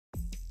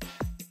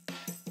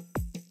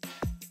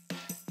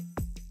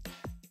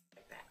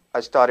I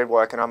started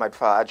working on my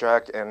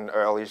project in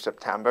early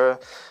September.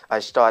 I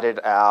started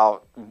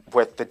out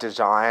with the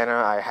designer.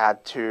 I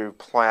had to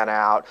plan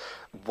out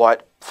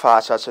what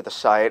process of the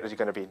site is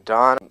going to be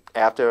done.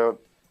 After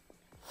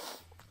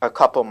a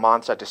couple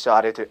months, I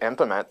decided to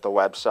implement the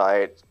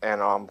website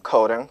and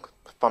coding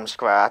from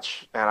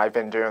scratch. And I've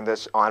been doing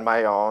this on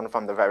my own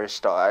from the very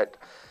start.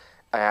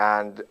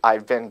 And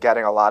I've been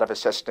getting a lot of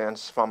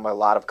assistance from a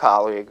lot of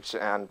colleagues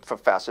and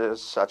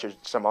professors, such as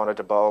Simona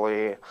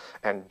DeBoli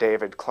and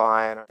David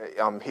Klein.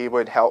 He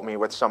would help me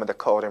with some of the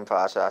coding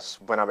process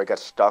when I would get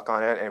stuck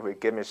on it, and he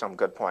would give me some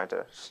good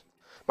pointers.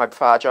 My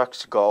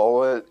project's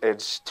goal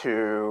is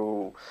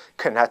to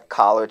connect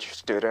college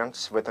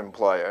students with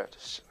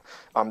employers.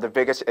 The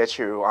biggest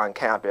issue on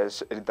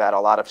campus is that a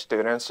lot of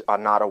students are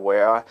not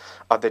aware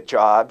of the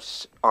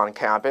jobs on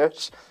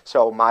campus.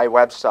 So my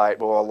website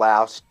will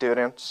allow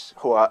students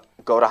who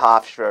go to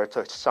Hofstra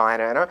to sign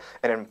in,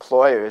 and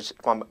employers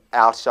from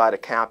outside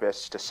of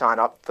campus to sign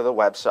up for the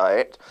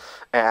website.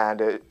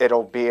 And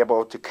it'll be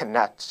able to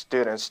connect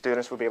students.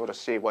 Students will be able to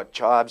see what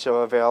jobs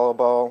are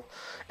available,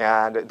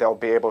 and they'll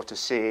be able to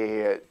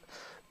see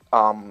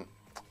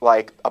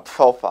like a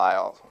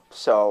profile.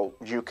 So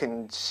you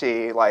can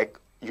see like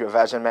your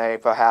resume,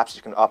 perhaps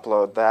you can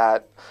upload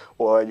that,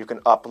 or you can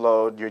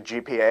upload your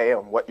GPA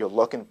and what you're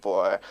looking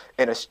for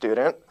in a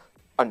student.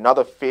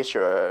 Another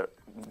feature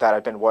that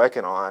I've been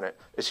working on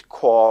is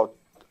called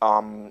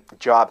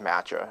Job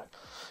Matcher.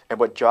 And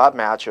what Job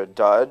Matcher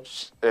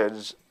does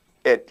is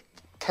it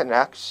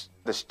connects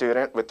the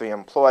student with the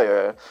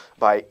employer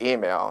by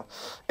email.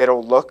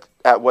 It'll look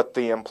at what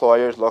the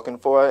employer is looking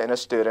for in a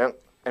student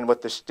and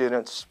what the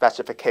student's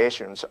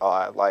specifications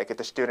are. Like if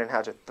the student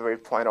has a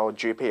 3.0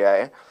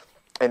 GPA,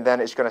 and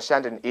then it's going to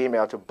send an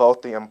email to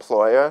both the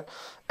employer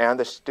and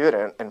the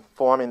student,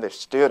 informing the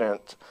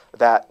student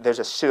that there's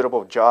a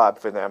suitable job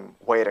for them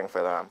waiting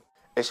for them.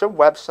 It's a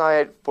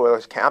website for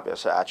this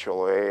campus,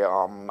 actually.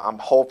 I'm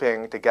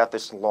hoping to get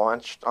this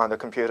launched on the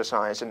Computer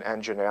Science and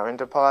Engineering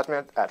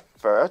department at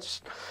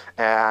first.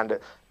 And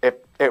if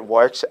it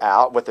works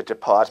out with the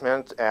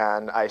department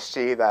and I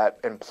see that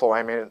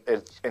employment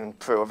is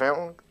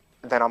improving,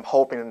 then I'm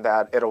hoping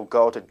that it'll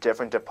go to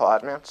different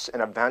departments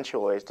and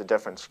eventually to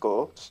different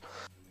schools.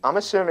 I'm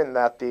assuming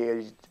that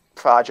the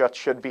project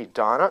should be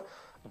done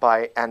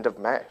by end of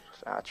May,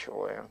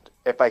 actually,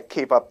 if I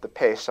keep up the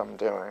pace I'm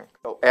doing.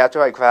 So after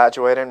I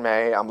graduate in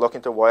May, I'm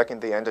looking to work in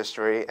the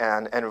industry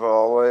and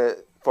enroll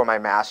for my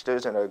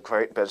master's in a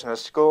great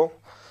business school.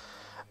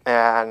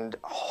 And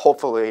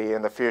hopefully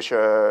in the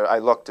future,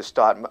 I'm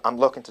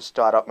looking to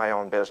start up my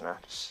own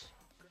business.